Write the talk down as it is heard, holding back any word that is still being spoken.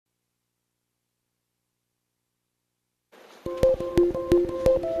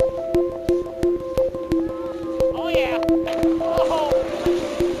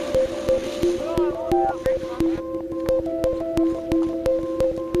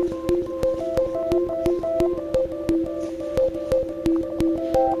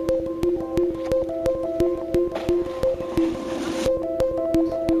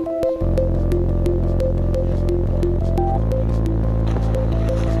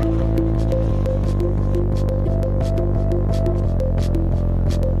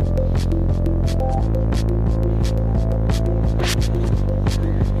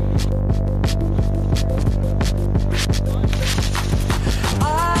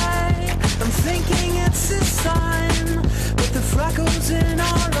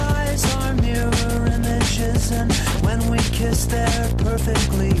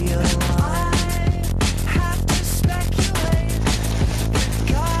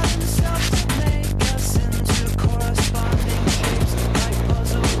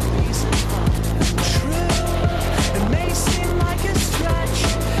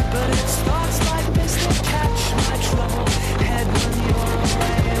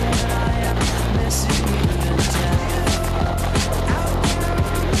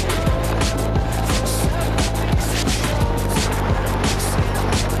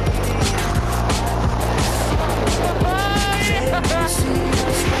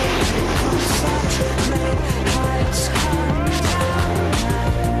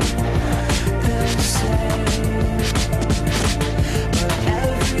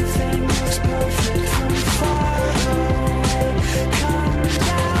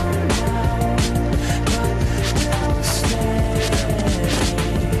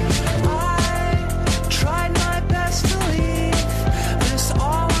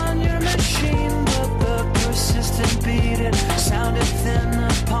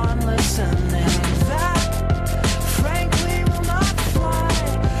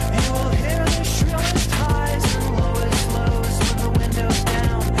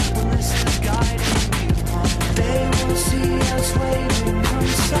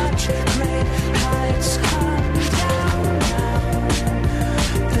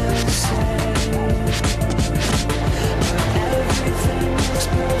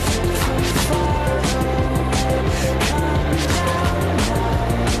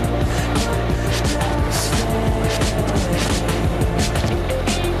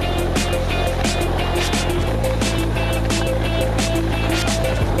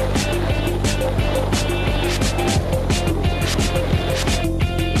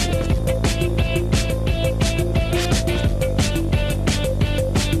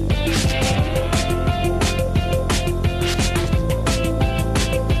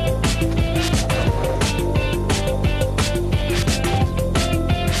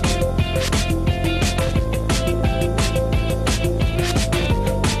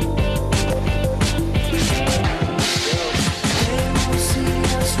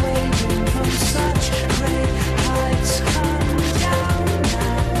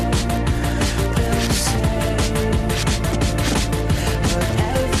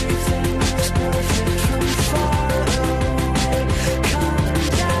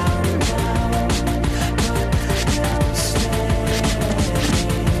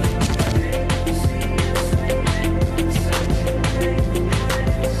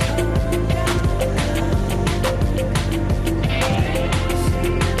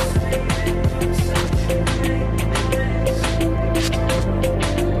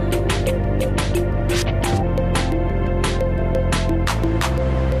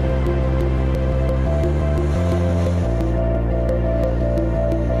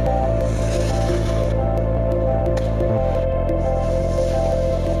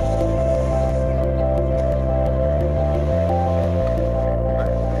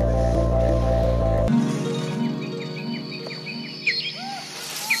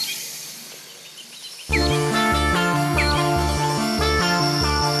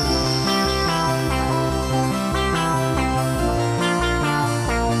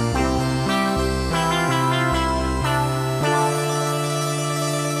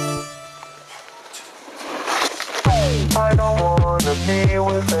be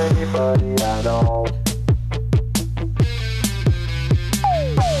with anybody at all.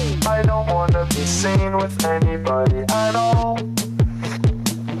 I don't wanna be seen with anybody at all.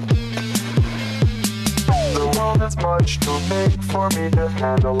 The world is much too big for me to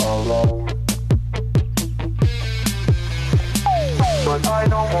handle alone. But I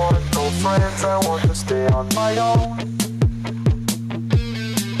don't want no friends, I want to stay on my own.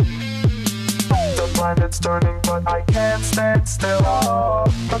 The planet's turning, but I can't stand still.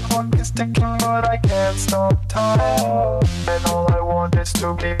 The clock is ticking, but I can't stop time. And all I want is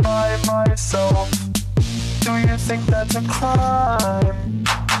to be by myself. Do you think that's a crime?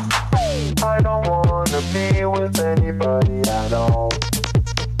 I don't wanna be with anybody at all.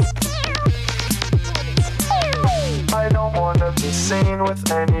 I don't wanna be seen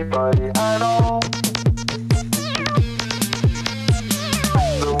with anybody at all.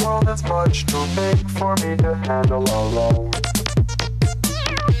 The world is much too big for me to handle alone.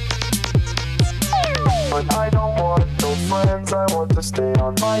 But I don't want no friends, I want to stay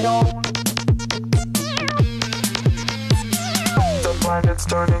on my own. The planet's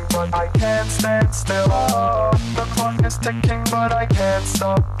turning, but I can't stand still. The clock is ticking, but I can't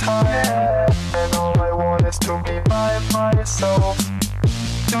stop time. And all I want is to be by myself.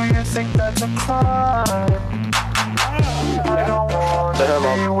 Do you think that's a crime? I don't want to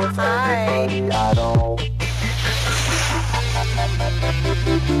be with anybody at all.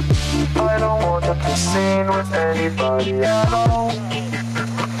 I don't want to be seen with anybody at all.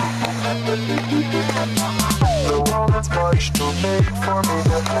 The world is much too big for me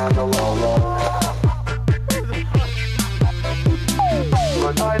to handle alone.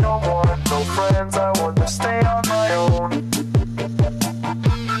 But I don't want no friends, I want to stay on my own.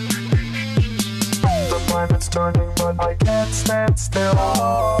 The planet's turning, but I can't stand still.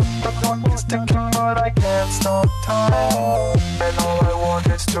 The clock is ticking, but I can't stop time. And all I want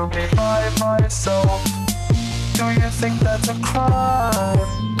is to be by myself. Do you think that's a crime?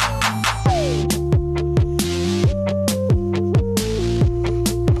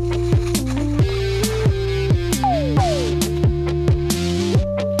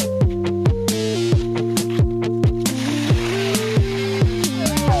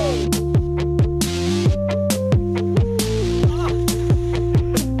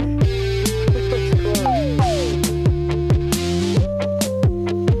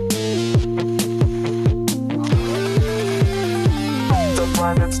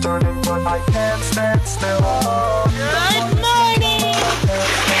 It's turning, but I can't stand still. Good morning!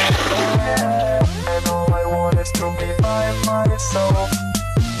 And all I want is to be by myself.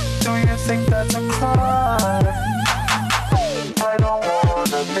 Do you think that's a crime? I don't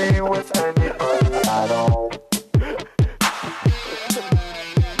wanna be with anybody at all.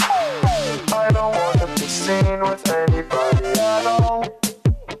 I don't wanna be seen with anybody at all.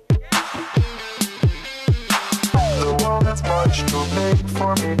 The world is much too big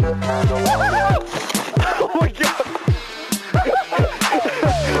for me to handle alone. Oh my god!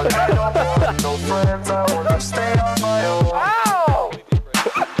 But I don't want no friends, I want to stay on my own. Ow!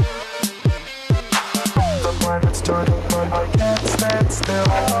 The planet's turning, but I can't stand still.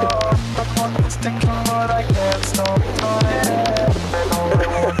 The clock is ticking, but I can't stop time. And all I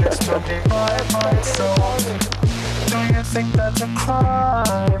want is to be by myself. Do you think that's a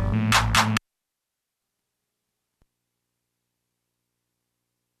crime?